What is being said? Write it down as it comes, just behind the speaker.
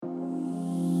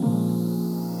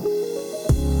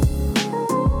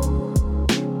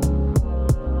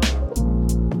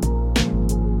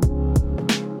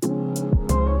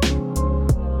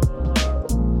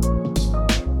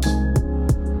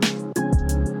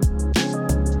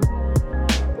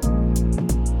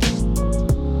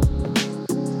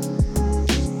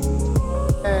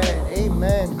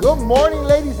morning,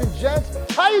 ladies and gents.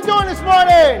 How you doing this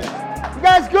morning? You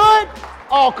guys good?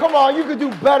 Oh, come on, you could do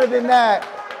better than that.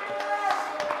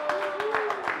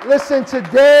 Listen,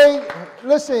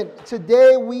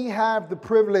 today we have the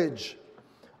privilege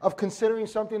of considering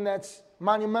something that's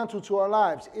monumental to our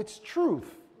lives. It's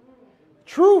truth.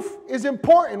 Truth is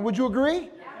important. Would you agree?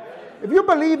 If you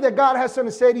believe that God has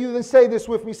something to say to you, then say this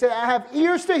with me. Say, I have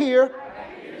ears to hear.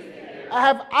 I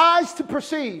have eyes to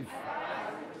perceive.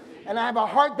 And I have a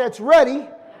heart that's ready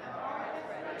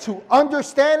to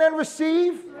understand and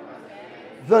receive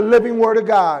the living word of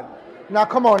God. Now,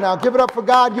 come on now. Give it up for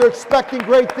God. You're expecting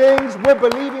great things. We're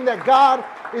believing that God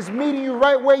is meeting you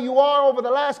right where you are. Over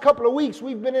the last couple of weeks,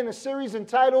 we've been in a series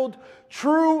entitled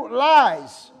True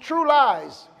Lies. True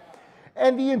Lies.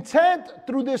 And the intent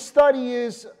through this study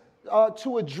is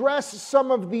to address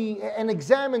and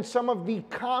examine some of the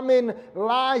common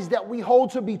lies that we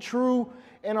hold to be true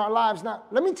in our lives. Now,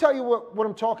 let me tell you what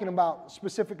I'm talking about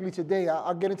specifically today.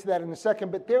 I'll get into that in a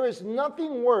second. But there is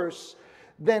nothing worse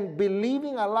than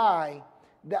believing a lie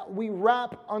that we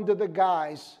wrap under the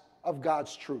guise of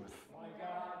God's truth.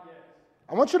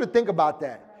 I want you to think about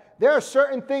that. There are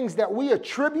certain things that we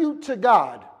attribute to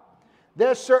God. There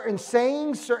are certain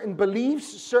sayings, certain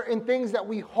beliefs, certain things that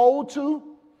we hold to,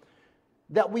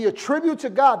 that we attribute to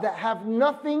God that have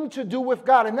nothing to do with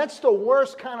God. And that's the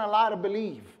worst kind of lie to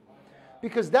believe.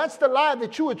 Because that's the lie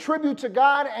that you attribute to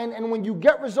God, and when you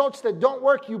get results that don't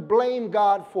work, you blame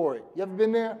God for it. You ever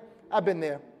been there? I've been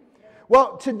there.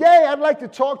 Well, today I'd like to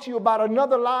talk to you about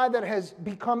another lie that has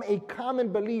become a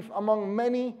common belief among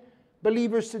many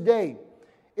believers today.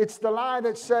 It's the lie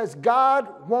that says,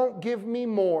 God won't give me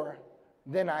more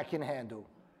than I can handle.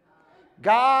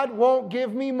 God won't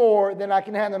give me more than I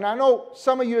can handle. And I know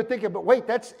some of you are thinking, but wait,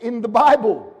 that's in the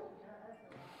Bible.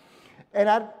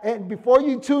 And before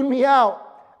you tune me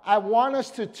out, I want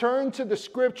us to turn to the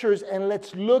scriptures and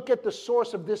let's look at the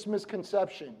source of this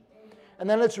misconception. And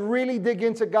then let's really dig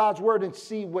into God's word and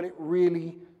see what it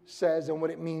really says and what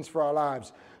it means for our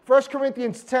lives. 1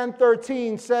 Corinthians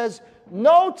 10:13 says,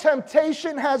 no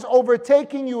temptation has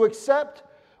overtaken you except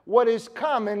what is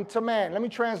common to man. Let me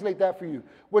translate that for you.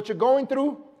 What you're going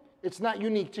through, it's not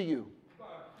unique to you.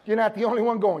 You're not the only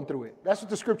one going through it. That's what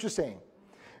the scripture's saying.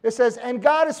 It says, and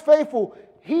God is faithful.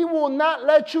 He will not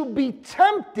let you be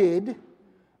tempted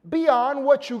beyond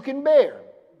what you can bear.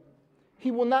 He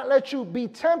will not let you be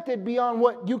tempted beyond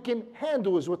what you can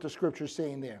handle, is what the scripture is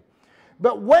saying there.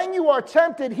 But when you are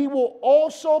tempted, he will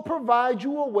also provide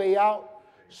you a way out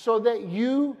so that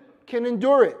you can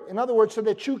endure it. In other words, so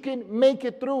that you can make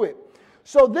it through it.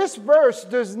 So this verse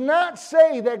does not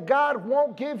say that God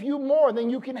won't give you more than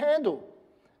you can handle.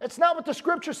 It's not what the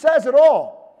scripture says at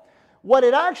all. What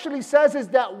it actually says is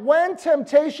that when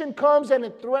temptation comes and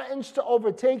it threatens to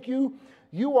overtake you,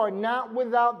 you are not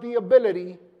without the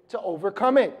ability to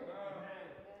overcome it.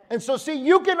 And so, see,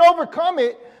 you can overcome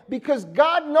it because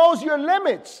God knows your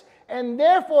limits. And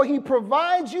therefore, he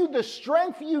provides you the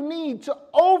strength you need to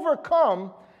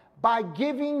overcome by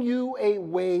giving you a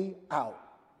way out.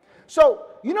 So,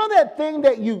 you know that thing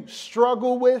that you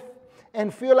struggle with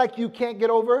and feel like you can't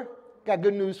get over? Got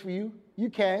good news for you.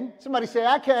 You can. Somebody say,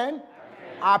 I can.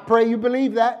 I pray you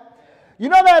believe that. You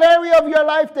know that area of your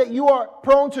life that you are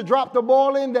prone to drop the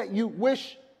ball in that you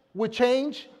wish would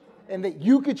change and that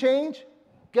you could change?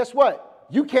 Guess what?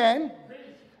 You can.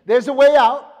 There's a way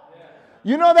out.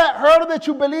 You know that hurdle that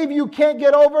you believe you can't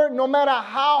get over no matter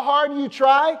how hard you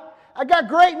try? I got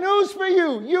great news for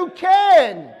you. You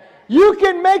can. You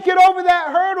can make it over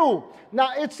that hurdle.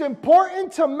 Now, it's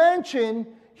important to mention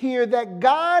here that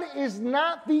God is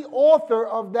not the author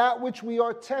of that which we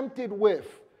are tempted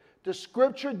with. The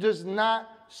scripture does not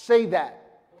say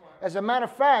that. As a matter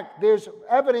of fact, there's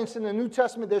evidence in the New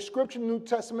Testament, there's scripture in the New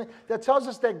Testament that tells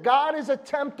us that God is a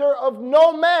tempter of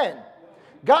no man.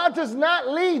 God does not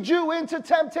lead you into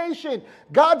temptation.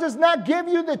 God does not give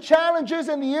you the challenges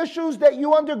and the issues that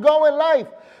you undergo in life.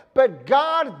 But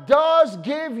God does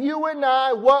give you and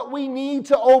I what we need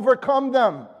to overcome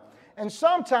them. And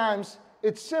sometimes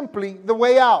it's simply the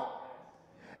way out.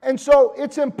 And so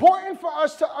it's important for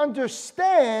us to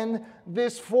understand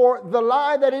this for the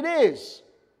lie that it is.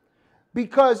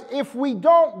 Because if we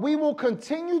don't, we will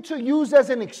continue to use as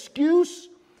an excuse,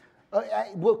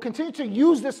 we'll continue to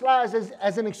use this lie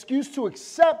as an excuse to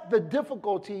accept the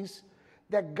difficulties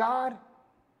that God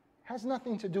has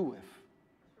nothing to do with.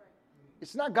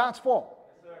 It's not God's fault.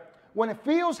 When it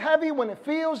feels heavy, when it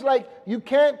feels like you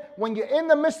can't, when you're in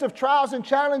the midst of trials and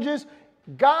challenges,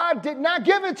 God did not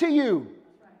give it to you.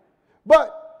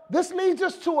 But this leads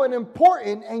us to an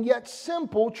important and yet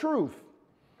simple truth.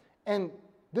 And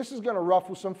this is going to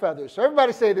ruffle some feathers. So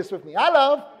everybody say this with me. I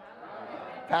love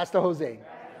Pastor Jose.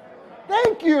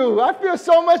 Thank you. I feel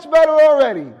so much better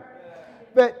already.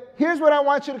 But here's what I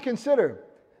want you to consider.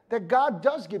 That God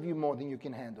does give you more than you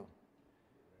can handle.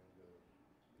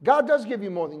 God does give you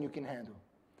more than you can handle.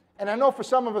 And I know for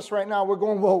some of us right now, we're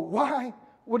going, well, why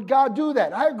would God do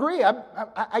that? I agree.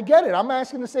 I get it. I'm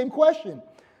asking the same question.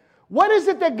 What is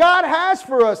it that God has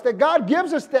for us, that God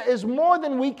gives us that is more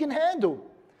than we can handle?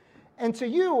 And to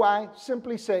you, I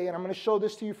simply say, and I'm going to show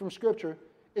this to you from Scripture,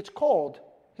 it's called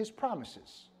His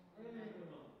promises.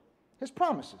 His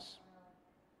promises.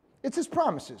 It's His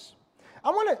promises. I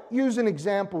want to use an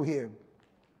example here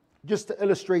just to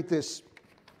illustrate this.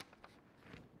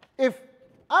 If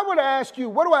I were to ask you,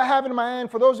 what do I have in my hand?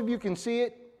 For those of you who can see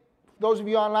it, those of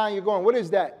you online, you're going, what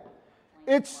is that?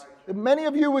 Many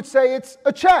of you would say it's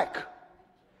a check.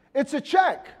 It's a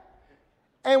check.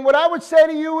 And what I would say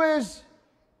to you is,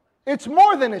 it's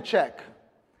more than a check.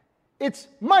 It's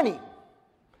money.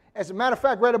 As a matter of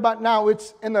fact, right about now,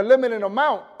 it's an unlimited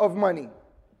amount of money,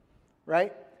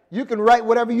 right? You can write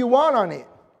whatever you want on it.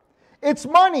 It's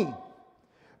money.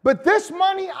 But this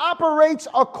money operates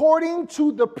according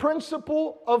to the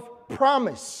principle of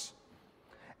promise.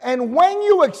 And when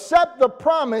you accept the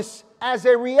promise as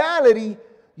a reality,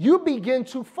 you begin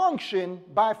to function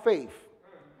by faith.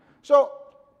 So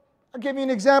I'll give you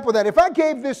an example of that. If I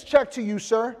gave this check to you,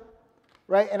 sir,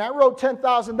 right, and I wrote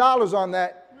 $10,000 on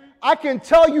that, I can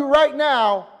tell you right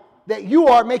now that you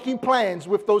are making plans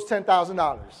with those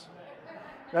 $10,000.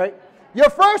 Right? Your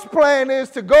first plan is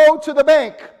to go to the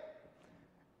bank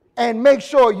and make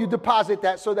sure you deposit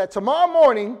that so that tomorrow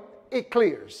morning it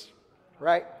clears,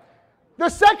 right? The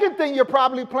second thing you're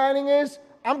probably planning is,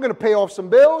 I'm going to pay off some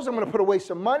bills, I'm going to put away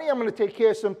some money, I'm going to take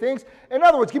care of some things. In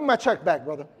other words, give me my check back,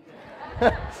 brother.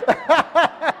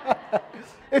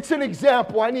 It's an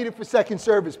example. I need it for second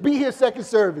service. Be here second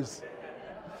service.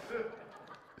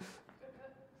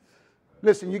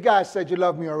 Listen, you guys said you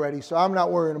love me already, so I'm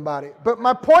not worrying about it. But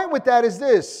my point with that is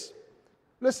this.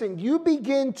 Listen, you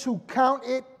begin to count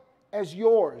it as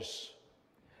yours.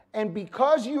 And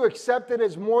because you accept it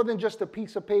as more than just a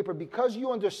piece of paper, because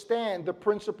you understand the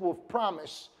principle of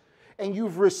promise, and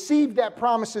you've received that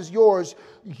promise as yours,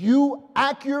 you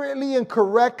accurately and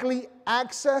correctly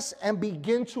access and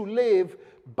begin to live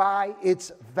by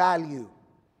its value.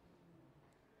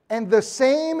 And the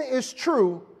same is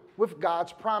true with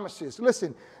God's promises.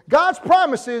 Listen, God's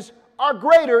promises are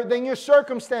greater than your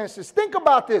circumstances. Think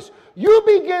about this. You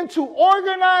begin to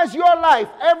organize your life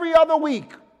every other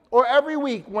week or every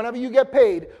week whenever you get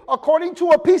paid according to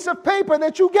a piece of paper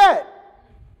that you get.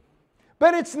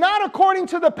 But it's not according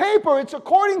to the paper, it's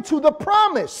according to the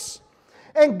promise.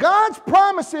 And God's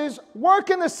promises work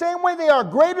in the same way. They are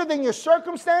greater than your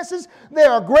circumstances. They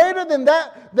are greater than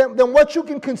what you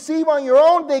can conceive on your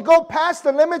own. They go past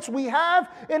the limits we have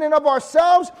in and of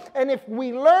ourselves. And if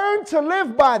we learn to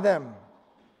live by them,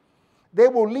 they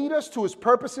will lead us to His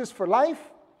purposes for life.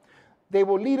 They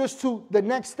will lead us to the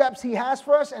next steps He has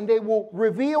for us. And they will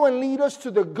reveal and lead us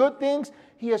to the good things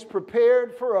He has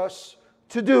prepared for us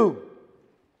to do.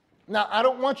 Now, I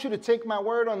don't want you to take my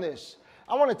word on this.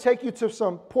 I want to take you to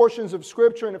some portions of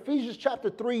Scripture. In Ephesians chapter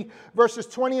 3, verses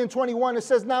 20 and 21, it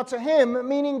says, "Now to Him,"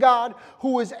 meaning God,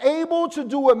 "who is able to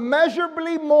do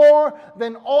immeasurably more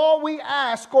than all we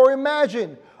ask or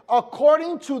imagine,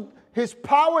 according to His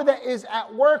power that is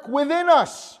at work within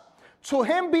us. To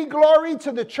Him be glory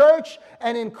to the church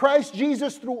and in Christ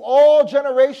Jesus through all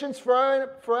generations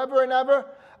forever and ever.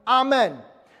 Amen."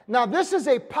 Now, this is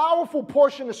a powerful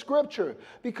portion of Scripture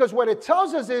because what it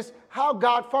tells us is how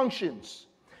God functions.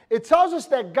 It tells us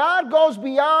that God goes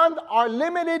beyond our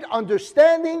limited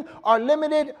understanding, our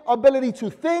limited ability to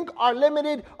think, our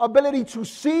limited ability to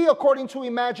see according to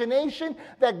imagination,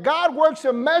 that God works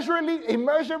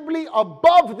immeasurably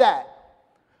above that.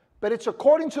 But it's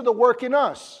according to the work in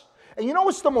us. And you know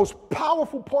what's the most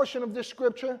powerful portion of this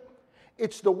Scripture?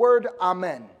 It's the word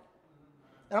amen.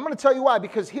 And I'm going to tell you why,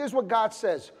 because here's what God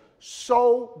says: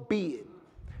 so be it.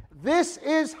 This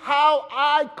is how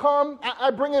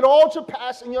I bring it all to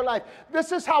pass in your life.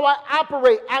 This is how I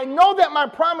operate. I know that my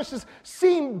promises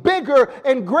seem bigger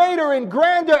and greater and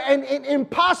grander and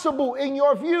impossible in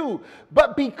your view.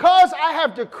 But because I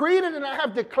have decreed it and I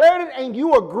have declared it and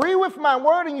you agree with my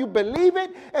word and you believe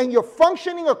it and you're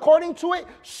functioning according to it,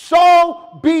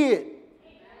 so be it.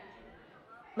 Amen.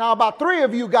 Now, about 3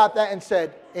 of you got that and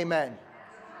said, amen.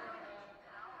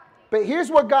 But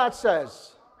here's what God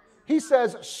says. He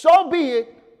says, so be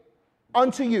it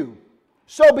unto you.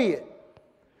 So be it.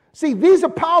 See, these are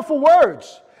powerful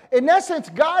words. In essence,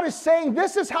 God is saying,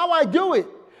 this is how I do it.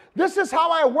 This is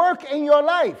how I work in your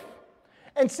life.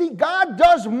 And see, God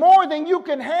does more than you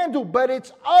can handle, but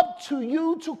it's up to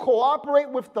you to cooperate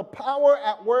with the power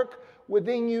at work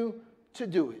within you to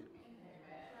do it.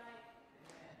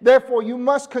 Therefore, we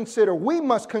must consider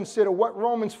what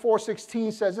Romans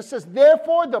 4:16 says. It says,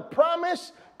 therefore, the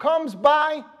promise comes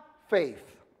by faith.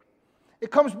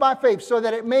 It comes by faith, so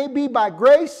that it may be by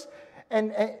grace,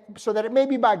 and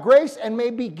may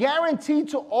be guaranteed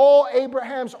to all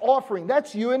Abraham's offering.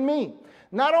 That's you and me.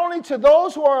 Not only to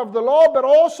those who are of the law, but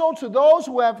also to those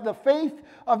who have the faith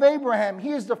of Abraham.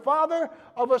 He is the father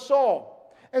of us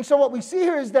all. And so what we see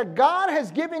here is that God has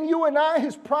given you and I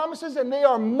his promises, and they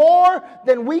are more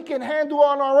than we can handle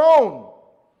on our own.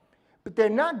 But they're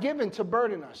not given to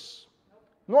burden us,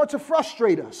 nor to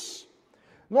frustrate us,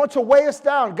 nor to weigh us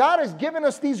down. God has given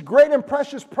us these great and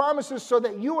precious promises so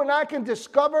that you and I can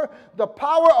discover the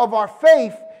power of our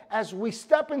faith as we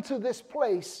step into this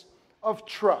place of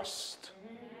trust.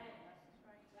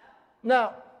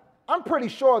 Now, I'm pretty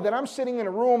sure that I'm sitting in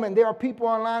a room and there are people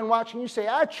online watching. You say,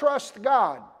 I trust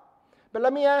God. But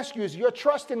let me ask you, is your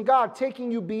trust in God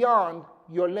taking you beyond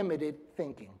your limited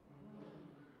thinking?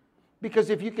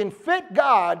 Because if you can fit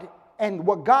God and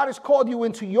what God has called you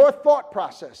into your thought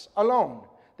process alone,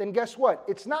 then guess what?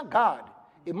 It's not God.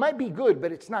 It might be good,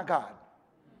 but it's not God.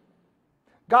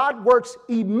 God works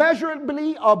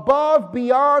immeasurably above,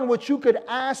 beyond what you could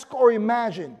ask or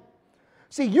imagine.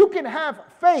 See, you can have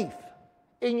faith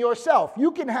in yourself.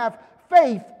 You can have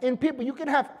faith in people. You can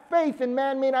have faith in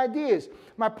man-made ideas.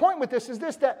 My point with this is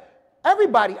this, that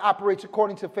everybody operates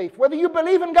according to faith, whether you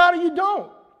believe in God or you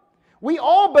don't. We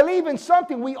all believe in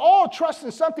something. We all trust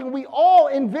in something. We all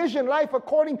envision life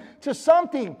according to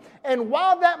something. And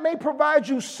while that may provide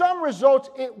you some results,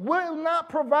 it will not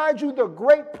provide you the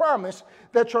great promise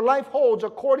that your life holds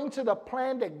according to the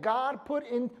plan that God put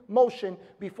in motion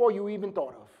before you even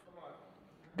thought of.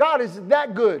 God is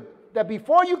that good that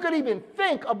before you could even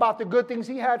think about the good things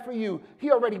he had for you,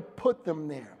 he already put them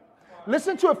there.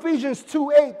 Listen to Ephesians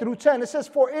 2:8-10. It says,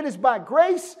 for it is by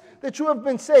grace that you have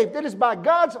been saved. It is by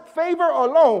God's favor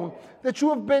alone that you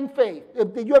have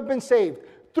been saved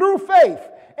through faith.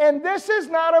 And this is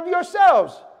not of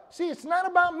yourselves. See, it's not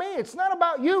about me. It's not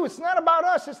about you. It's not about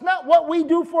us. It's not what we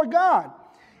do for God.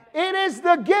 It is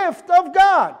the gift of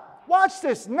God. Watch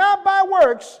this. Not by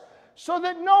works, so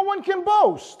that no one can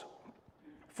boast.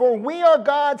 For we are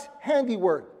God's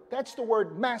handiwork. That's the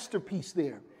word masterpiece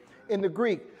there in the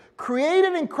Greek.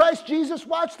 Created in Christ Jesus,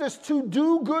 watch this, to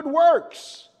do good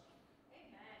works.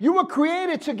 You were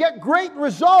created to get great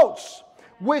results,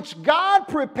 which God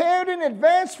prepared in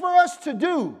advance for us to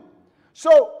do.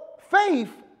 So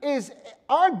faith is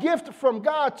our gift from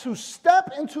God to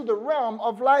step into the realm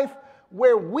of life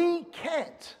where we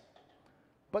can't,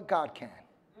 but God can.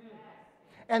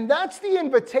 And that's the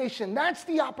invitation, that's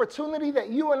the opportunity that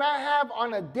you and I have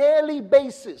on a daily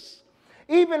basis.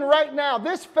 Even right now,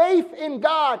 this faith in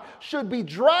God should be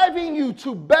driving you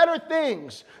to better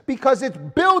things because it's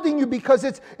building you, because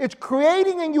it's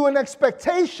creating in you an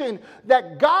expectation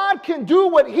that God can do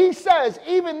what he says,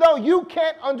 even though you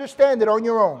can't understand it on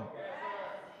your own.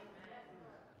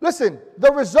 Listen,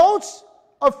 the results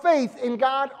of faith in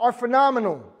God are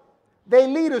phenomenal. They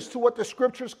lead us to what the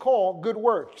scriptures call good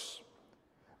works.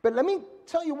 But let me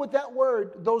tell you what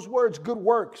those words, good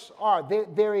works, are.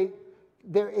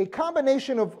 They're a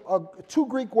combination of two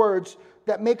Greek words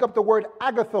that make up the word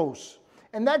agathos.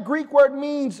 And that Greek word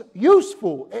means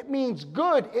useful. It means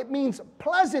good. It means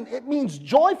pleasant. It means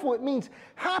joyful. It means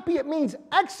happy. It means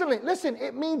excellent. Listen,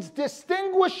 it means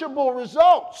distinguishable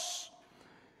results.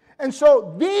 And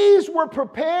so these were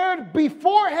prepared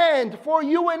beforehand for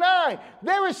you and I.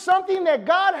 There is something that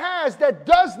God has that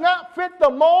does not fit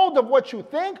the mold of what you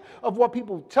think, of what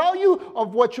people tell you,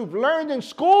 of what you've learned in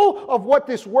school, of what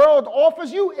this world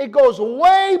offers you. It goes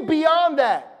way beyond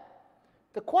that.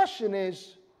 The question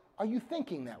is, are you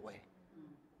thinking that way?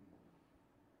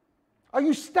 Are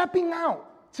you stepping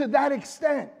out to that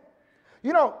extent?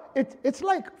 You know, it's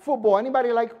like football.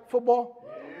 Anybody like football?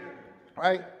 Yeah.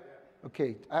 Right?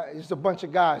 Okay, it's a bunch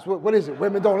of guys. What is it?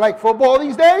 Women don't like football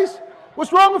these days?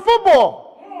 What's wrong with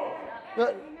football?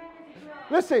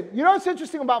 Listen, you know what's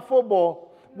interesting about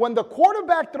football? When the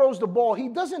quarterback throws the ball, he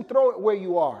doesn't throw it where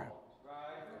you are.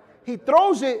 He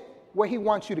throws it where he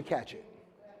wants you to catch it.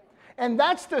 And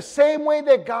that's the same way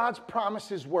that God's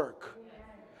promises work.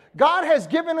 God has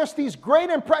given us these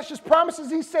great and precious promises.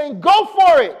 He's saying, go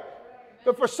for it.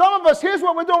 But for some of us, here's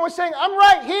what we're doing. We're saying, I'm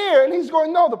right here. And he's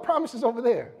going, no, the promise is over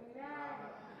there.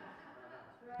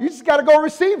 You just got to go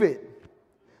receive it.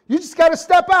 You just got to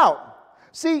step out.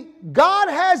 See, God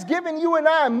has given you and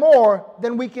I more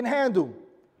than we can handle.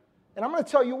 And I'm going to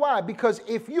tell you why. Because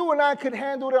if you and I could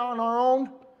handle it on our own,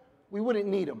 we wouldn't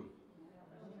need him.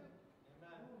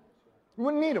 We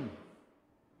wouldn't need him.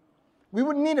 We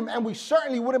wouldn't need him, and we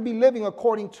certainly wouldn't be living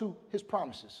according to his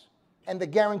promises and the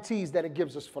guarantees that it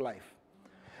gives us for life.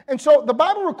 And so the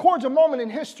Bible records a moment in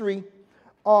history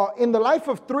in the life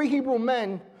of 3 Hebrew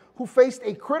men who faced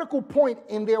a critical point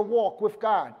in their walk with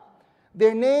God.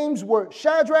 Their names were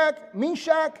Shadrach,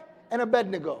 Meshach, and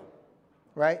Abednego,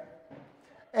 right?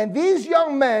 And these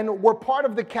young men were part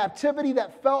of the captivity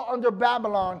that fell under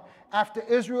Babylon after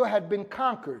Israel had been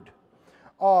conquered.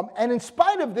 And in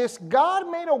spite of this,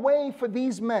 God made a way for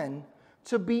these men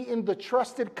to be in the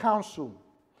trusted council,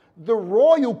 the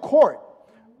royal court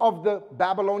of the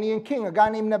Babylonian king, a guy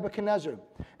named Nebuchadnezzar.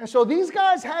 And so these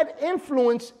guys had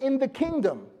influence in the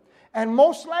kingdom. And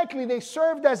most likely they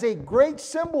served as a great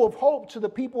symbol of hope to the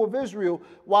people of Israel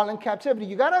while in captivity.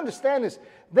 You got to understand this.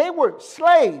 They were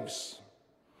slaves.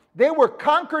 They were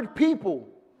conquered people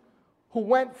who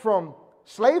went from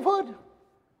slavehood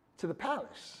to the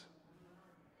palace.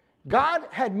 God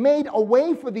had made a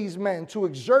way for these men to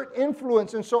exert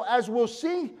influence. And so as we'll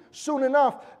see soon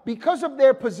enough, because of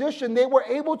their position, they were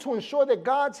able to ensure that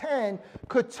God's hand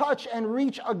could touch and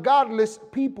reach a godless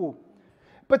people.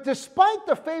 But despite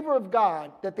the favor of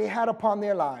God that they had upon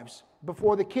their lives,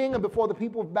 before the king and before the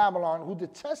people of Babylon who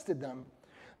detested them,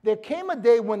 there came a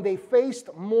day when they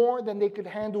faced more than they could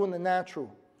handle in the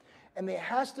natural. And they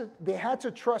had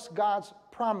to trust God's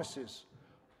promises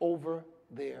over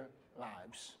their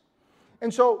lives.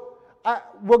 And so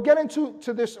we'll get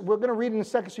into this. We're going to read in a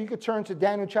second, so you could turn to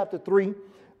Daniel chapter 3.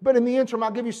 But in the interim, I'll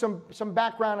give you some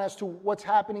background as to what's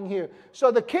happening here.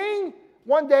 So the king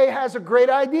one day has a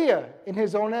great idea in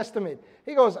his own estimate.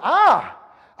 He goes,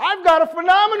 I've got a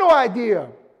phenomenal idea.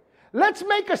 Let's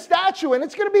make a statue, and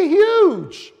it's going to be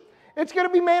huge. It's going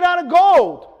to be made out of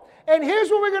gold. And here's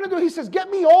what we're going to do. He says,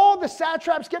 get me all the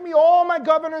satraps, get me all my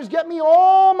governors, get me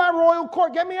all my royal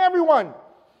court, get me everyone.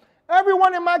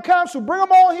 Everyone in my council, bring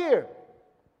them all here.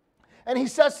 And he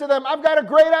says to them, I've got a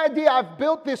great idea. I've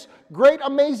built this great,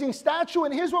 amazing statue.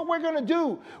 And here's what we're going to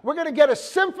do. We're going to get a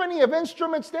symphony of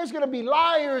instruments. There's going to be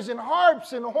lyres and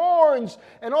harps and horns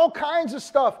and all kinds of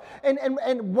stuff. And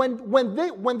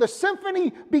when the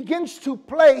symphony begins to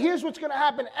play, here's what's going to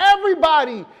happen.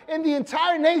 Everybody in the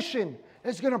entire nation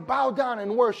is going to bow down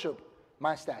and worship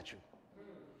my statue.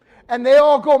 And they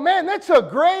all go, man, that's a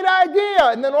great idea.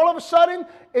 And then all of a sudden,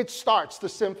 it starts, the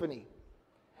symphony.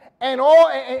 And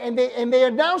they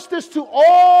announced this to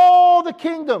all the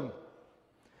kingdom.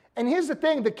 And here's the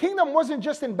thing, the kingdom wasn't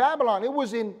just in Babylon, it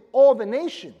was in all the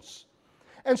nations.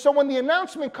 And so when the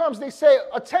announcement comes, they say,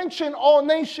 attention all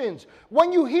nations.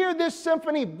 When you hear this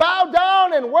symphony, bow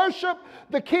down and worship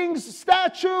the king's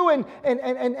statue. And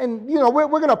you know, we're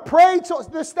going to pray to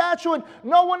this statue and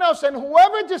no one else. And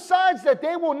whoever decides that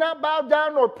they will not bow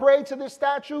down or pray to this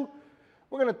statue,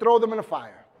 we're going to throw them in a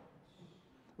fire.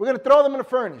 We're going to throw them in a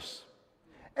furnace.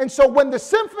 And so when the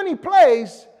symphony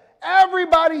plays,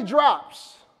 everybody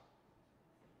drops.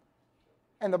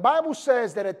 And the Bible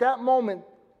says that at that moment,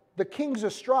 the king's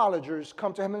astrologers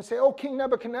come to him and say, oh, King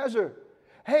Nebuchadnezzar,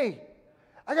 hey,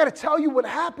 I got to tell you what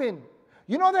happened.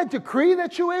 You know that decree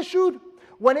that you issued?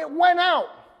 When it went out,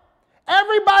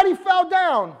 everybody fell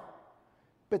down.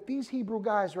 But these Hebrew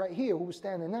guys right here who were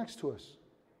standing next to us.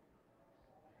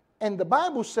 And the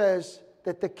Bible says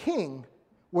that the king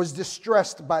was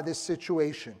distressed by this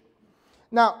situation.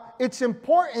 Now, it's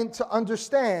important to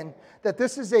understand that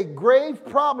this is a grave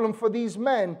problem for these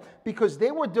men because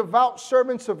they were devout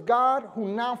servants of God who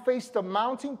now faced the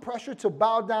mounting pressure to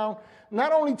bow down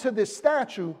not only to this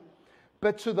statue,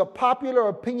 but to the popular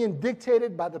opinion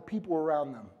dictated by the people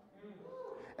around them.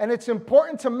 And it's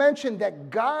important to mention that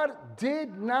God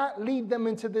did not lead them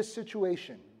into this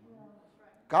situation.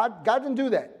 God didn't do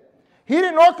that. He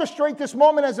didn't orchestrate this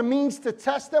moment as a means to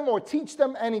test them or teach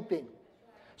them anything.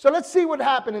 So let's see what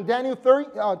happened in Daniel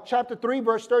chapter 3,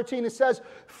 verse 13. It says,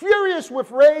 furious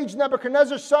with rage,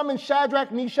 Nebuchadnezzar summoned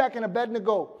Shadrach, Meshach, and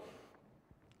Abednego.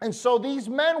 And so these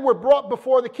men were brought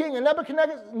before the king. And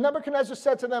Nebuchadnezzar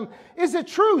said to them, is it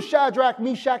true, Shadrach,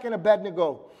 Meshach, and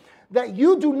Abednego, that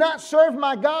you do not serve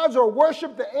my gods or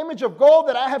worship the image of gold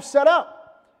that I have set up?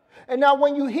 And now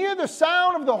when you hear the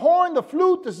sound of the horn, the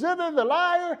flute, the zither, the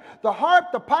lyre, the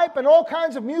harp, the pipe, and all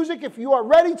kinds of music, if you are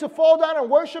ready to fall down and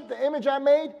worship the image I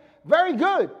made, very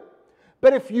good.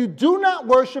 But if you do not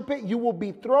worship it, you will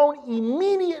be thrown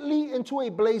immediately into a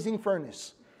blazing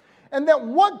furnace. And then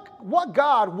what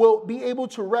God will be able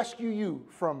to rescue you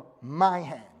from my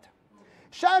hand?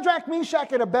 Shadrach,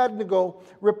 Meshach, and Abednego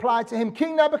replied to him,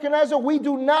 King Nebuchadnezzar, we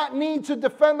do not need to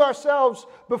defend ourselves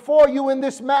before you in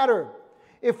this matter.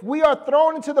 if we are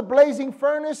thrown into the blazing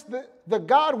furnace, the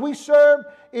God we serve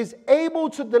is able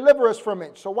to deliver us from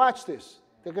it. So watch this.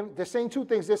 They're saying two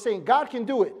things. They're saying God can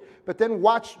do it, but then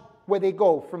watch where they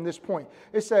go from this point.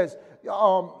 It says,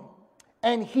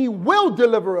 and he will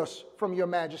deliver us from your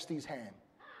majesty's hand.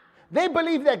 They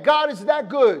believe that God is that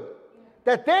good,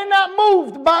 that they're not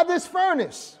moved by this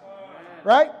furnace,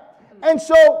 right? And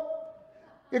so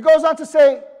it goes on to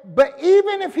say, but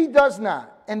even if he does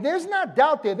not, and there's not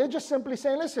doubt there, they're just simply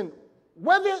saying, listen,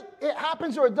 whether it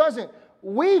happens or it doesn't,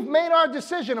 we've made our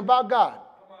decision about God.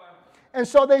 And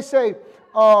so they say,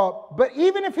 but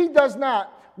even if he does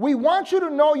not, we want you to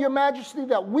know, your majesty,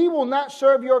 that we will not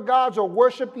serve your gods or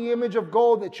worship the image of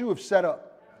gold that you have set up.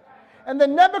 And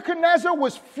then Nebuchadnezzar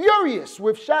was furious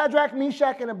with Shadrach,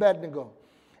 Meshach, and Abednego.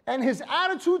 And his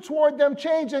attitude toward them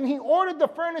changed, and he ordered the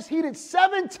furnace heated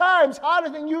 7 times hotter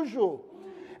than usual.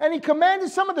 And he commanded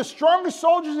some of the strongest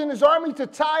soldiers in his army to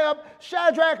tie up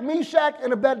Shadrach, Meshach,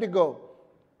 and Abednego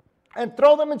and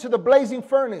throw them into the blazing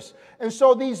furnace. And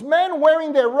so these men,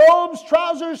 wearing their robes,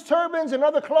 trousers, turbans, and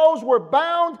other clothes, were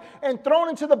bound and thrown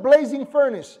into the blazing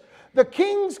furnace. The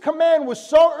king's command was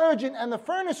so urgent and the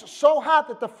furnace so hot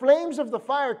that the flames of the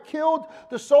fire killed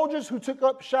the soldiers who took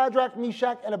up Shadrach,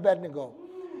 Meshach, and Abednego.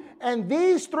 And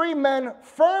these 3 men,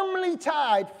 firmly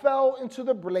tied, fell into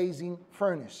the blazing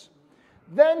furnace.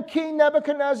 Then King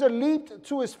Nebuchadnezzar leaped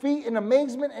to his feet in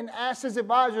amazement and asked his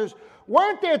advisors,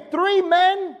 weren't there 3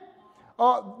 men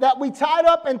that we tied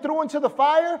up and threw into the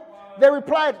fire? They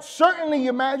replied, certainly,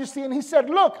 your majesty. And he said,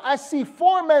 look, I see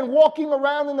 4 men walking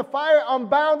around in the fire,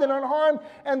 unbound and unharmed,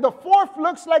 and the 4th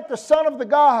looks like the son of the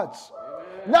gods.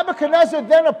 Nebuchadnezzar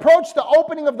then approached the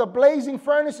opening of the blazing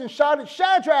furnace and shouted,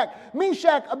 Shadrach,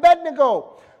 Meshach,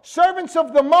 Abednego, servants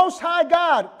of the Most High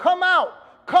God, come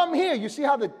out, come here. You see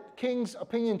how the king's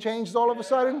opinion changed all of a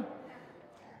sudden?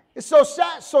 So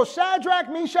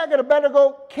Shadrach, Meshach, and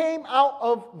Abednego came out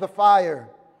of the fire.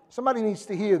 Somebody needs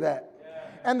to hear that.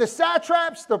 And the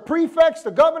satraps, the prefects,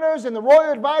 the governors, and the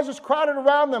royal advisors crowded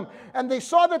around them. And they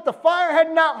saw that the fire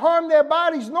had not harmed their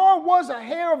bodies, nor was a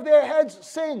hair of their heads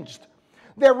singed.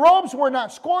 Their robes were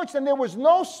not scorched, and there was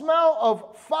no smell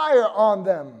of fire on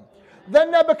them. Then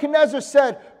Nebuchadnezzar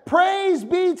said, praise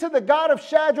be to the God of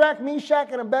Shadrach, Meshach,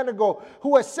 and Abednego,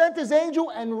 who has sent his angel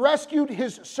and rescued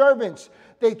his servants.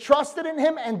 They trusted in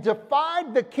him and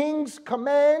defied the king's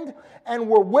command and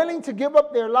were willing to give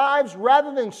up their lives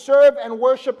rather than serve and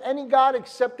worship any god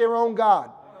except their own God.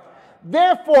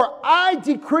 Therefore, I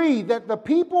decree that the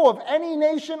people of any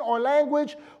nation or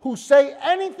language who say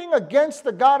anything against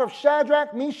the God of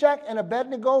Shadrach, Meshach, and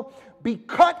Abednego be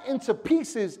cut into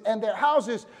pieces and their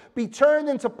houses be turned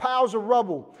into piles of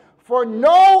rubble. For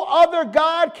no other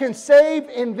God can save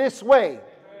in this way.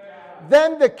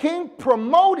 Then the king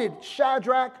promoted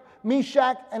Shadrach,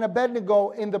 Meshach, and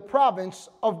Abednego in the province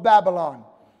of Babylon.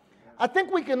 I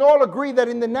think we can all agree that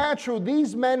in the natural,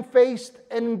 these men faced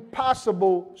an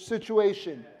impossible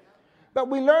situation. But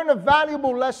we learn a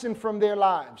valuable lesson from their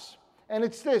lives. And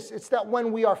it's this, it's that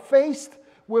when we are faced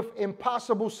with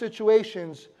impossible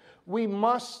situations, we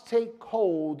must take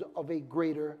hold of a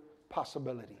greater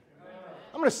possibility.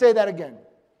 I'm going to say that again.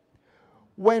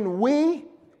 When we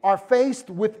are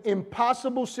faced with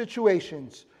impossible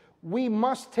situations, we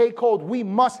must take hold, we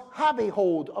must have a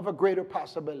hold of a greater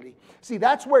possibility. See,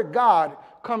 that's where God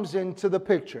comes into the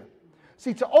picture.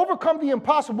 See, to overcome the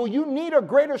impossible, you need a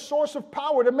greater source of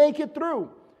power to make it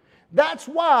through. That's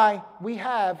why we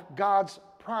have God's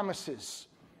promises.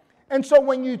 And so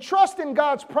when you trust in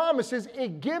God's promises,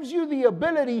 it gives you the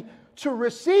ability to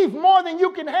receive more than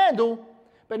you can handle,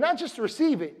 but not just to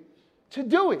receive it, to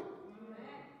do it.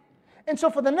 And so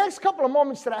for the next couple of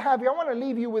moments that I have here, I want to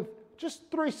leave you with just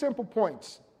 3 simple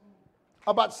points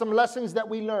about some lessons that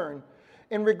we learn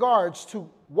in regards to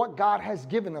what God has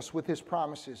given us with his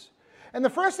promises. And the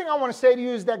first thing I want to say to you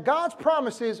is that God's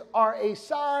promises are a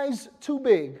size too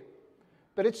big,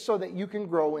 but it's so that you can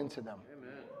grow into them.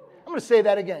 Amen. I'm going to say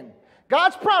that again.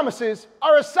 God's promises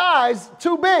are a size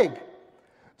too big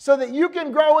so that you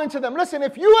can grow into them. Listen,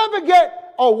 if you ever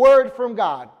get a word from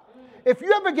God, if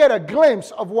you ever get a glimpse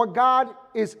of what God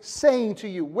is saying to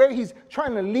you, where he's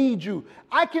trying to lead you,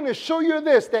 I can assure you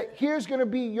this, that here's going to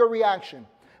be your reaction.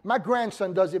 My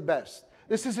grandson does it best.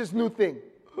 This is his new thing.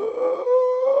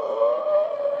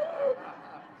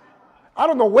 I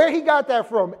don't know where he got that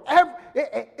from.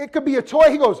 It could be a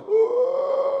toy. He goes,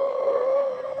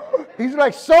 he's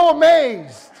like so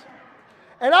amazed.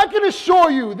 And I can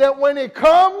assure you that when it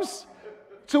comes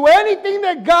to anything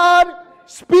that God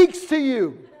speaks to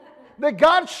you, that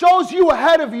God shows you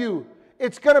ahead of you,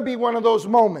 it's going to be one of those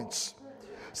moments.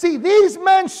 See, these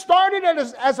men started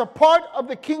as a part of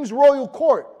the king's royal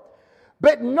court.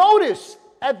 But notice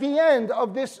at the end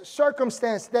of this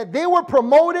circumstance that they were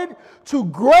promoted to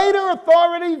greater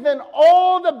authority than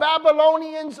all the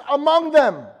Babylonians among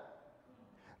them.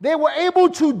 They were able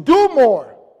to do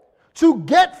more, to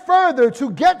get further, to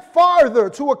get farther,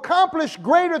 to accomplish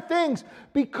greater things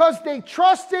because they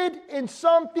trusted in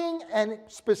something, and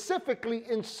specifically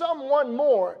in someone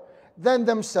more than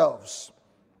themselves.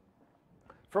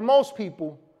 For most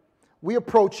people, we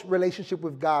approach relationship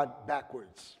with God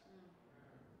backwards.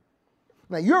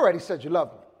 Now, you already said you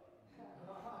love me.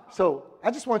 So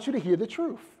I just want you to hear the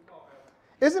truth.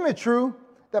 Isn't it true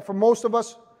that for most of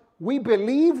us, we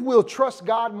believe we'll trust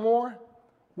God more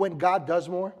when God does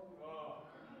more?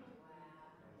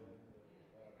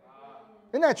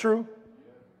 Isn't that true?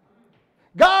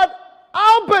 God,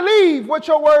 I'll believe what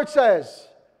your word says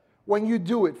when you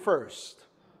do it first.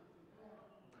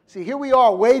 See, here we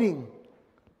are waiting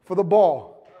for the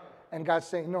ball. And God's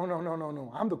saying, no,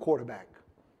 I'm the quarterback.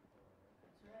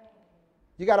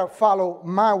 You got to follow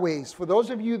my ways. For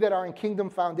those of you that are in Kingdom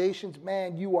Foundations,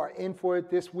 man, you are in for it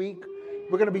this week.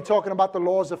 We're going to be talking about the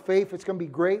laws of faith. It's going to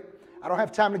be great. I don't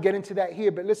have time to get into that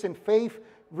here, but listen, faith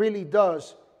really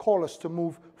does call us to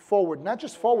move forward. Not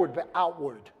just forward, but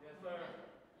outward. Yes,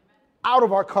 out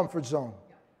of our comfort zone.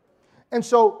 And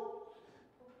so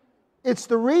it's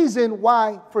the reason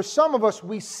why for some of us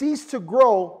we cease to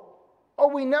grow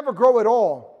or we never grow at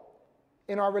all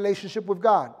in our relationship with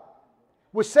God.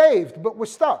 We're saved, but we're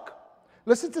stuck.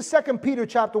 Listen to 2 Peter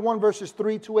chapter 1, verses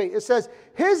 3 to 8. It says,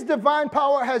 His divine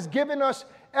power has given us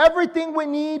everything we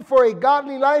need for a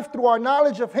godly life through our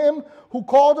knowledge of Him who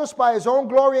called us by His own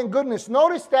glory and goodness.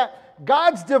 Notice that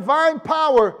God's divine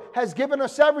power has given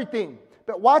us everything.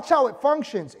 But watch how it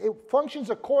functions. It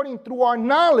functions according through our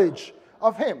knowledge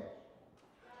of Him.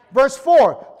 Verse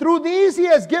 4, through these He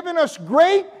has given us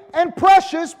great and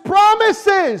precious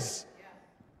promises,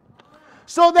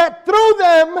 so that through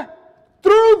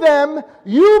them,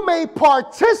 you may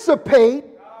participate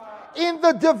in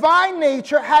the divine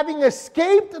nature, having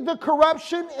escaped the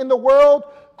corruption in the world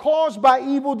caused by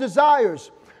evil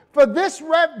desires. For this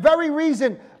very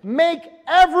reason, make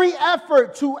every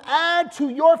effort to add to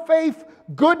your faith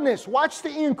goodness. Watch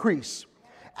the increase.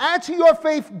 Add to your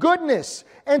faith goodness,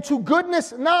 and to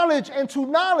goodness knowledge, and to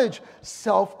knowledge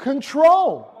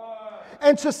self-control.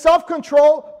 And to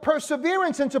self-control,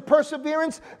 perseverance, and to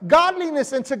perseverance,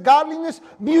 godliness, and to godliness,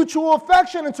 mutual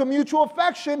affection, and to mutual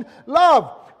affection,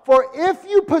 love. For if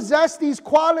you possess these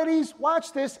qualities,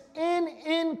 watch this, in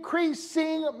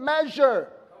increasing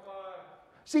measure.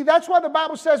 See, that's why the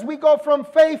Bible says we go from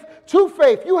faith to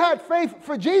faith. You had faith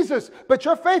for Jesus, but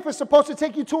your faith is supposed to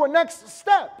take you to a next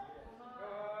step.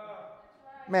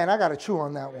 Man, I got to chew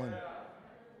on that one.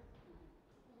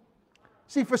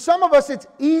 See, for some of us, it's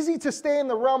easy to stay in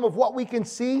the realm of what we can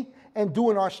see and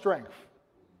do in our strength.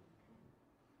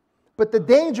 But the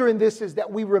danger in this is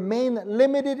that we remain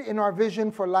limited in our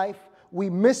vision for life. We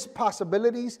miss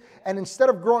possibilities. And instead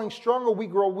of growing stronger, we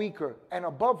grow weaker. And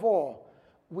above all,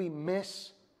 we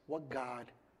miss what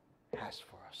God has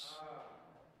for us.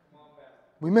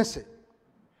 We miss it.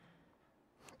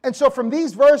 And so from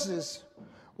these verses,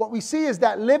 what we see is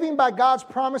that living by God's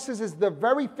promises is the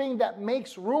very thing that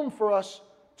makes room for us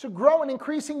to grow in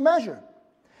increasing measure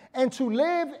and to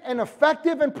live an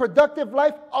effective and productive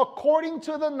life according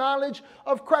to the knowledge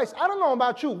of Christ. I don't know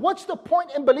about you. What's the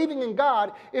point in believing in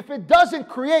God if it doesn't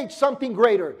create something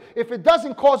greater, if it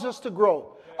doesn't cause us to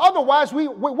grow? Otherwise, we're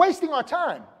wasting our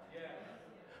time.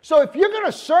 So if you're going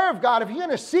to serve God, if you're going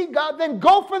to seek God, then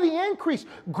go for the increase.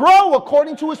 Grow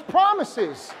according to His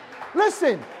promises.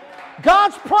 Listen.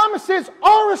 God's promises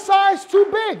are a size too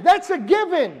big. That's a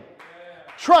given.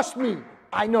 Trust me,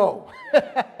 I know.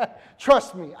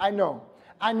 Trust me, I know.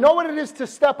 I know what it is to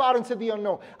step out into the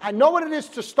unknown. I know what it is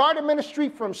to start a ministry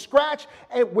from scratch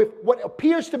and with what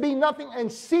appears to be nothing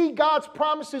and see God's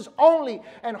promises only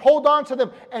and hold on to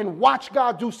them and watch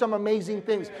God do some amazing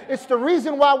things. It's the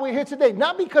reason why we're here today.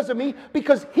 Not because of me,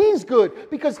 because He's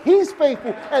good, because He's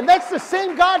faithful. And that's the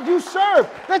same God you serve.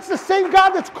 That's the same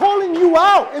God that's calling you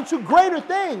out into greater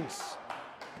things.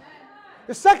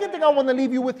 The second thing I want to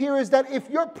leave you with here is that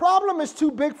if your problem is too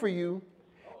big for you,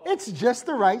 it's just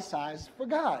the right size for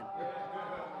God.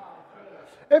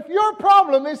 If your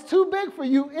problem is too big for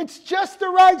you, it's just the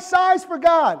right size for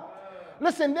God.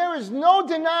 Listen, there is no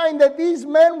denying that these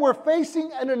men were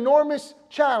facing an enormous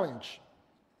challenge.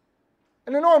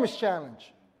 An enormous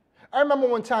challenge. I remember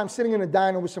one time sitting in a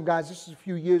diner with some guys, this was a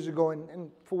few years ago, and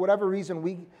for whatever reason,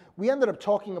 we ended up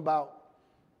talking about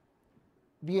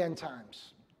the end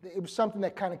times. It was something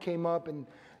that kind of came up, and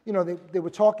they were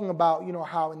talking about,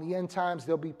 how in the end times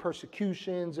there'll be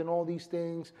persecutions and all these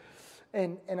things.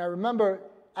 And I remember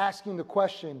asking the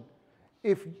question,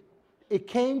 if it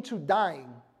came to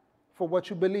dying for what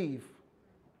you believe,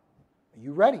 are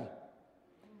you ready?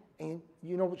 And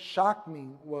what shocked me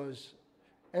was,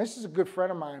 and this is a good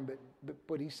friend of mine,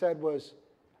 but he said was,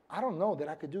 I don't know that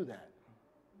I could do that.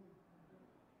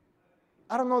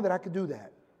 I don't know that I could do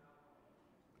that.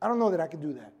 I don't know that I could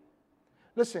do that.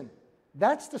 Listen,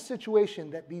 that's the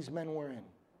situation that these men were in.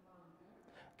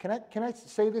 Can I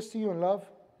say this to you in love?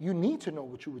 You need to know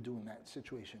what you would do in that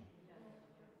situation.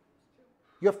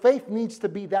 Your faith needs to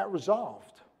be that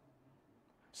resolved.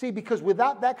 See, because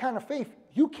without that kind of faith,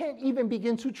 you can't even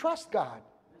begin to trust God.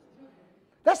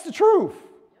 That's the truth.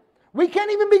 We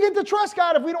can't even begin to trust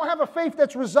God if we don't have a faith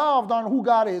that's resolved on who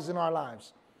God is in our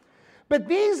lives. But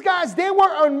these guys, they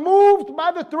were unmoved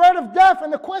by the threat of death.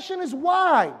 And the question is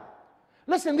why?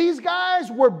 Listen, these guys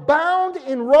were bound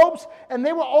in ropes and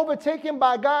they were overtaken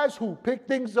by guys who picked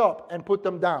things up and put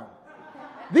them down.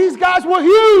 These guys were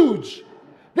huge.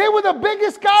 They were the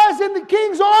biggest guys in the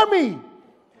king's army.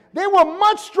 They were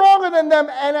much stronger than them.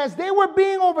 And as they were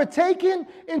being overtaken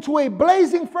into a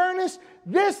blazing furnace,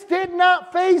 this did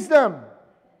not faze them.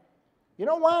 You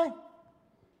know why?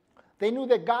 They knew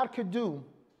that God could do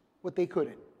what they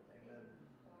couldn't.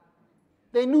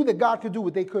 They knew that God could do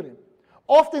what they couldn't.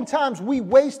 Oftentimes, we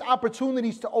waste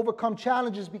opportunities to overcome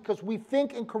challenges because we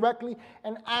think incorrectly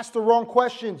and ask the wrong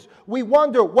questions. We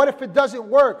wonder, what if it doesn't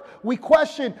work? We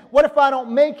question, what if I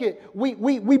don't make it? We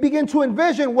begin to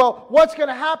envision, well, what's going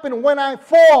to happen when I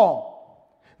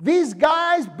fall? These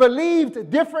guys believed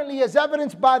differently as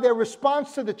evidenced by their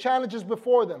response to the challenges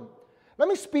before them. Let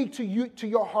me speak to you, to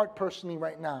your heart personally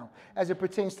right now as it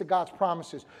pertains to God's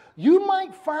promises. You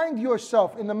might find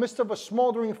yourself in the midst of a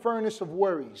smoldering furnace of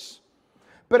worries.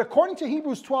 But according to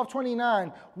Hebrews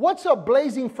 12:29, what's a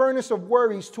blazing furnace of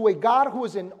worries to a God who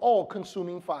is an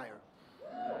all-consuming fire?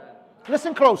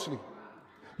 Listen closely.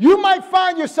 You might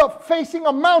find yourself facing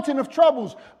a mountain of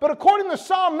troubles, but according to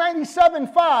Psalm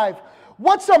 97:5,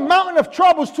 what's a mountain of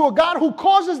troubles to a God who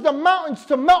causes the mountains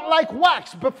to melt like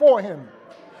wax before him?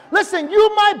 Listen,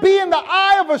 you might be in the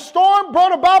eye of a storm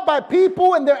brought about by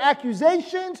people and their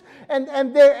accusations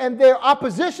and their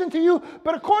opposition to you.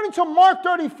 But according to Mark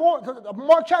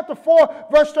chapter 4,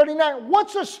 verse 39,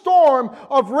 what's a storm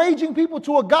of raging people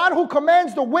to a God who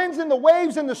commands the winds and the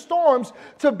waves and the storms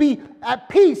to be at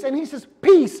peace? And he says,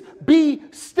 peace, be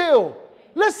still.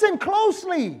 Listen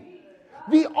closely.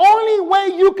 The only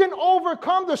way you can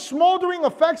overcome the smoldering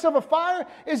effects of a fire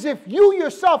is if you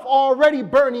yourself are already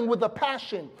burning with a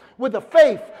passion, with a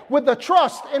faith, with a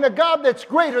trust in a God that's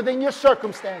greater than your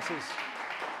circumstances.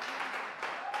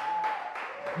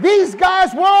 These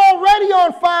guys were already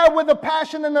on fire with a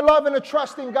passion and a love and a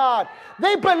trust in God.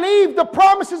 They believed the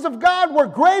promises of God were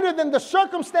greater than the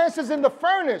circumstances in the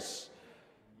furnace.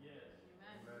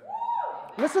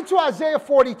 Listen to Isaiah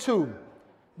 42,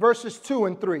 verses 2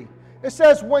 and 3. It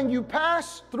says, when you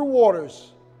pass through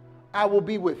waters, I will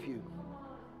be with you.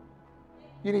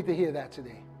 You need to hear that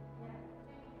today.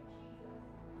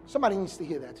 Somebody needs to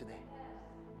hear that today.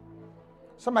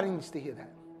 Somebody needs to hear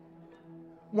that.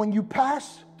 When you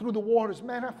pass through the waters,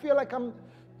 man, I feel like I'm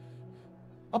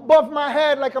above my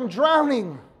head, like I'm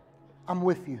drowning. I'm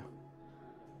with you.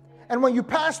 And when you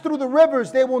pass through the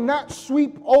rivers, they will not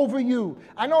sweep over you.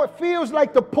 I know it feels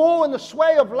like the pull and the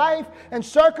sway of life and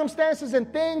circumstances and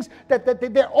things that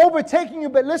they're overtaking you.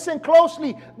 But listen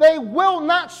closely. They will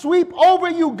not sweep over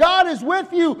you. God is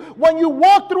with you. When you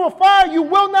walk through a fire, you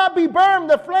will not be burned.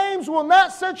 The flames will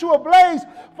not set you ablaze.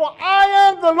 For I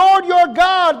am the Lord your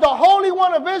God, the Holy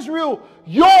One of Israel,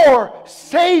 your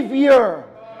Savior.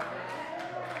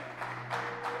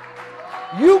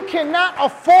 You cannot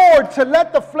afford to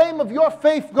let the flame of your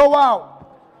faith go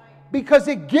out, because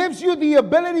it gives you the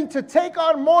ability to take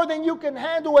on more than you can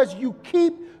handle as you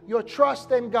keep your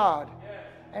trust in God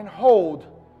and hold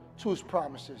to His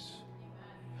promises.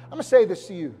 I'm going to say this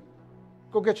to you.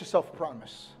 Go get yourself a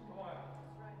promise.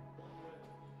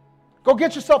 Go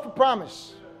get yourself a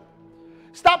promise.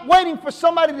 Stop waiting for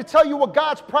somebody to tell you what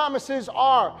God's promises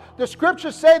are. The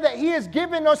scriptures say that He has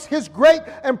given us His great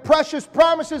and precious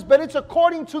promises, but it's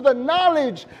according to the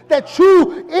knowledge that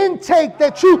you intake,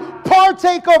 that you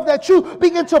partake of, that you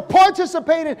begin to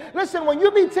participate in. Listen, when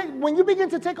you begin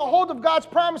to take a hold of God's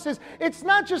promises, it's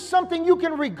not just something you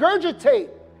can regurgitate.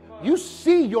 You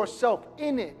see yourself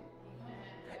in it.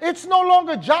 It's no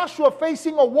longer Joshua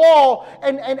facing a wall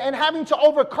and having to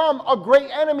overcome a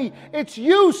great enemy. It's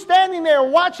you standing there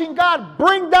and watching God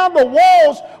bring down the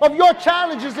walls of your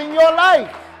challenges in your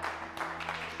life.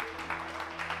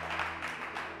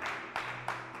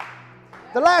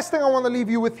 The last thing I want to leave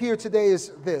you with here today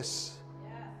is this.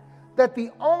 That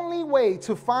the only way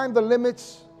to find the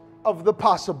limits of the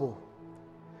possible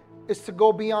is to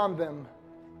go beyond them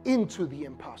into the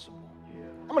impossible.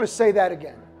 I'm going to say that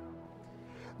again.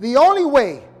 The only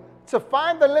way to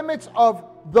find the limits of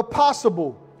the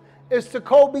possible is to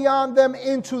go beyond them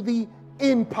into the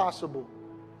impossible.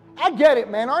 I get it,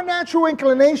 man. Our natural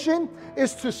inclination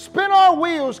is to spin our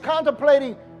wheels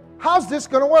contemplating, how's this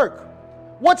going to work?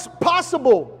 What's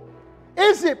possible?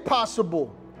 Is it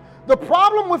possible? The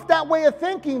problem with that way of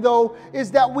thinking, though,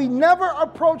 is that we never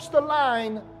approach the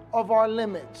line of our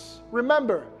limits.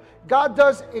 Remember, God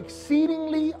does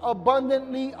exceedingly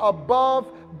abundantly above,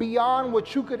 beyond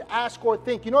what you could ask or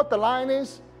think. You know what the line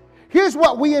is? Here's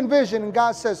what we envision, and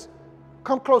God says,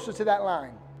 come closer to that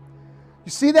line.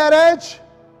 You see that edge?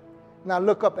 Now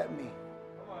look up at me.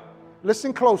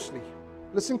 Listen closely.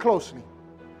 Listen closely.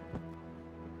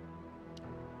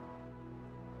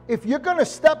 If you're going to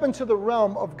step into the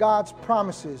realm of God's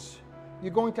promises,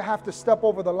 you're going to have to step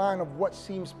over the line of what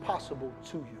seems possible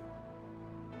to you.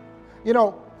 You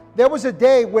know, there was a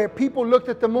day where people looked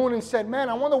at the moon and said, man,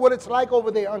 I wonder what it's like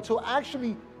over there, until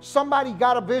actually somebody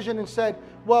got a vision and said,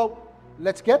 well,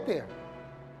 let's get there.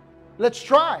 Let's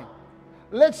try.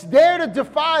 Let's dare to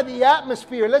defy the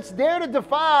atmosphere. Let's dare to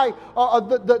defy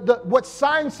what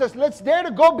science says. Let's dare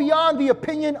to go beyond the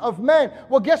opinion of men.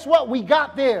 Well, guess what? We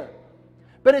got there.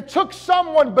 But it took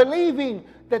someone believing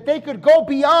that they could go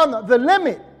beyond the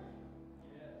limit.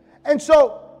 And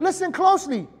so, listen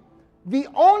closely. The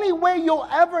only way you'll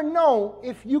ever know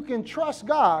if you can trust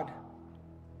God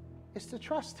is to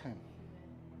trust Him.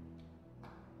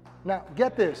 Now,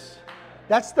 get this.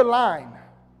 That's the line.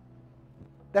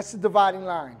 That's the dividing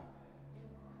line.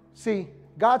 See,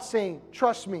 God's saying,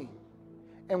 trust me.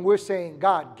 And we're saying,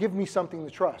 God, give me something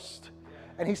to trust.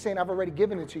 And He's saying, I've already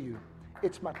given it to you.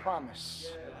 It's my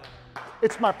promise.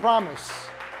 It's my promise.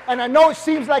 And I know it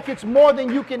seems like it's more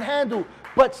than you can handle,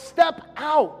 but step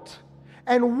out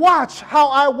and watch how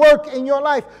I work in your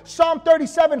life. Psalm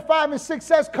 37, 5 and 6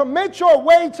 says, commit your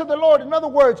way to the Lord. In other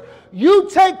words, you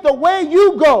take the way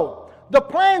you go, the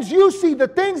plans you see, the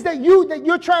things that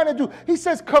you're trying to do. He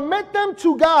says, commit them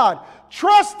to God.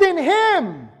 Trust in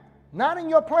Him, not in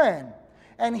your plan.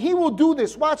 And He will do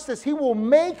this. Watch this. He will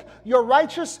make your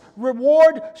righteous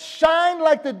reward shine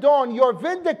like the dawn, your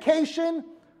vindication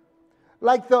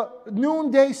like the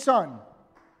noonday sun.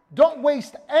 Don't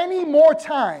waste any more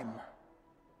time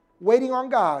waiting on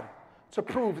God to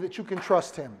prove that you can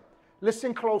trust Him.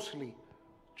 Listen closely.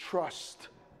 Trust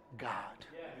God.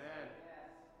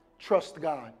 Trust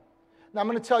God. Now I'm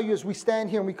going to tell you as we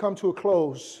stand here and we come to a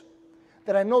close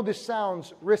that I know this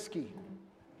sounds risky.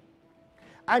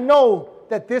 I know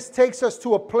that this takes us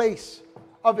to a place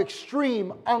of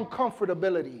extreme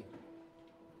uncomfortability.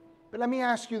 But let me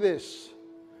ask you this.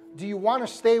 Do you want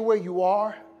to stay where you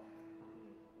are?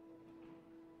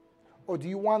 Or do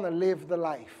you want to live the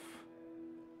life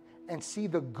and see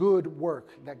the good work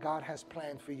that God has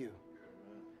planned for you?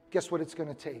 Guess what it's going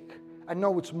to take? I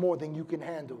know it's more than you can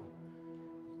handle.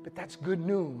 But that's good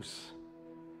news,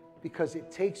 because it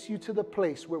takes you to the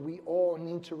place where we all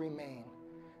need to remain.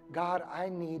 God, I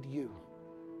need you.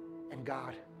 And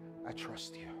God, I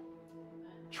trust you.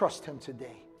 Trust Him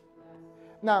today.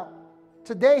 Now,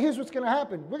 today, here's what's going to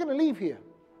happen. We're going to leave here.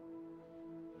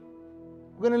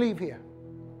 We're going to leave here.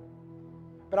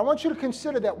 But I want you to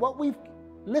consider that what we've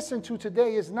listened to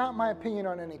today is not my opinion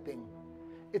on anything.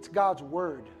 It's God's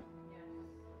Word.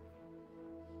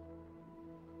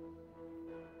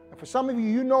 And for some of you,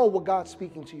 you know what God's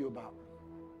speaking to you about.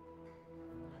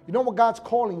 You know what God's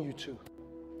calling you to.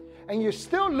 And you're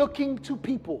still looking to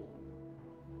people.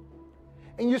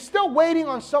 And you're still waiting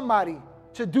on somebody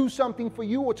to do something for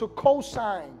you or to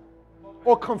co-sign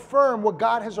or confirm what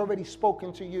God has already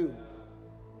spoken to you.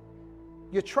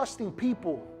 You're trusting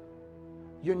people.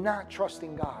 You're not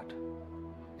trusting God.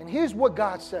 And here's what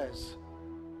God says.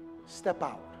 Step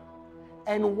out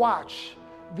and watch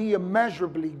the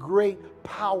immeasurably great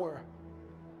power,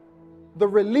 the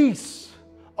release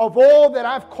of all that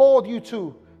I've called you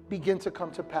to begin to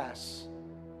come to pass.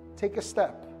 Take a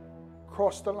step.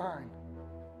 Cross the line.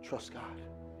 Trust God.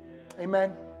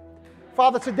 Amen.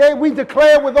 Father, today we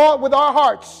declare with our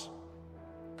hearts.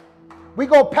 We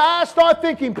go past our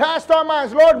thinking, past our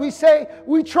minds. Lord, we say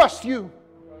we trust you.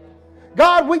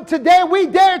 God, today we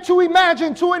dare to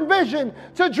imagine, to envision,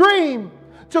 to dream,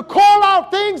 to call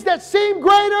out things that seem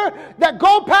greater, that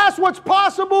go past what's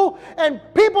possible, and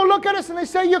people look at us and they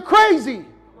say, you're crazy.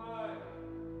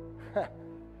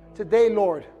 Today,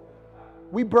 Lord,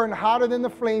 we burn hotter than the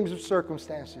flames of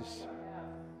circumstances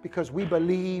because we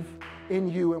believe in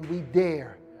you and we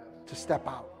dare to step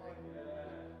out.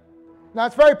 Now,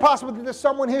 it's very possible that there's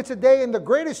someone here today, and the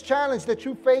greatest challenge that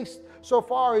you faced so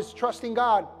far is trusting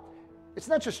God. It's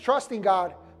not just trusting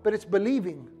God, but it's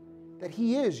believing that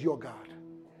He is your God.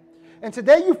 And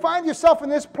today you find yourself in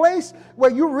this place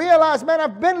where you realize, man,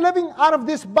 I've been living out of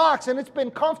this box and it's been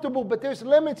comfortable, but there's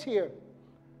limits here.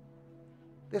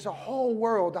 There's a whole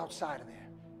world outside of there.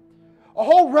 A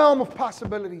whole realm of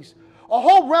possibilities. A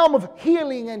whole realm of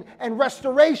healing and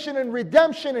restoration and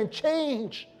redemption and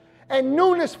change and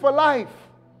newness for life.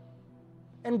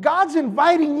 And God's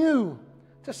inviting you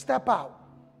to step out,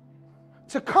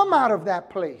 to come out of that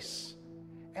place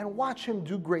and watch Him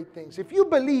do great things. If you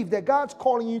believe that God's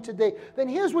calling you today, then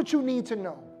here's what you need to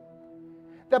know.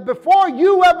 That before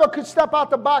you ever could step out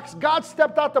the box, God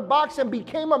stepped out the box and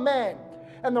became a man.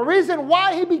 And the reason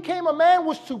why He became a man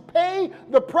was to pay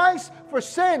the price for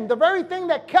sin, the very thing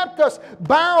that kept us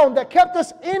bound, that kept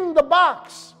us in the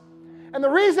box. And the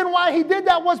reason why He did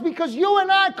that was because you and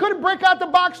I couldn't break out the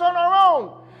box on our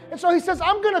own. And so He says,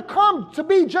 I'm going to come to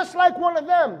be just like one of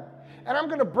them. And I'm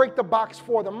going to break the box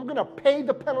for them. I'm going to pay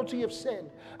the penalty of sin.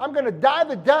 I'm going to die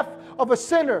the death of a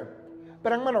sinner.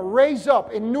 But I'm going to raise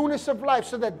up in newness of life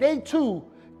so that they too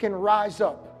can rise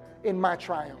up in my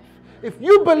triumph. If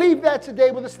you believe that today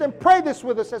with us, then pray this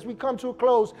with us as we come to a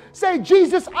close. Say,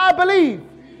 Jesus, I believe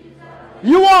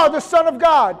you are the Son of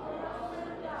God.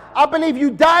 I believe you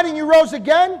died and you rose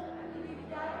again.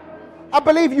 I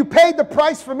believe you paid the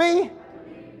price for me.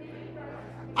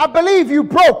 I believe you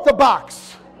broke the box.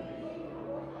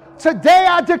 Today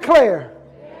I declare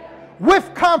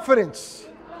with confidence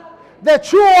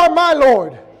that you are my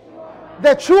Lord,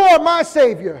 that you are my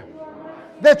Savior,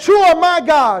 that you are my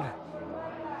God,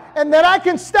 and that I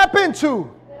can step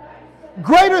into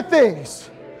greater things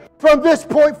from this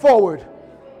point forward.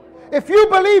 If you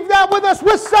believe that with us,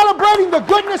 we're celebrating the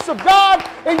goodness of God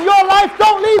in your life.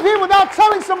 Don't leave here without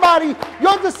telling somebody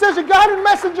your decision. Go ahead and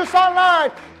message us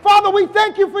online. Father, we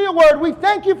thank you for your word. We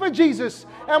thank you for Jesus.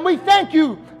 And we thank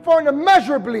you for an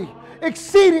immeasurably,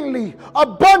 exceedingly,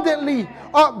 abundantly,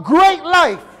 great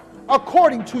life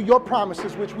according to your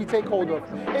promises, which we take hold of.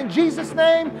 In Jesus'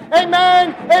 name,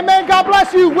 amen. Amen. God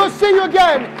bless you. We'll see you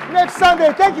again next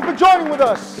Sunday. Thank you for joining with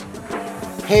us.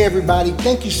 Hey everybody,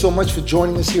 thank you so much for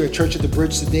joining us here at Church at the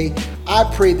Bridge today. I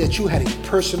pray that you had a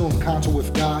personal encounter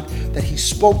with God, that He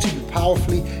spoke to you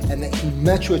powerfully, and that He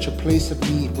met you at your place of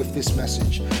need with this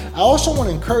message. I also want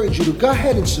to encourage you to go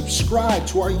ahead and subscribe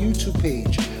to our YouTube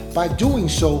page. By doing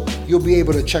so, you'll be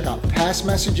able to check out past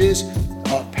messages,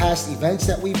 past events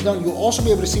that we've done. You'll also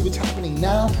be able to see what's happening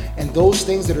now and those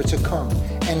things that are to come.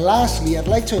 And lastly, I'd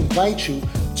like to invite you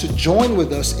to join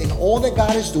with us in all that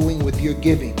God is doing with your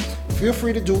giving. Feel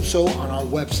free to do so on our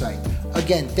website.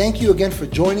 Again, thank you again for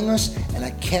joining us, and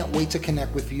I can't wait to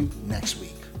connect with you next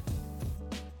week.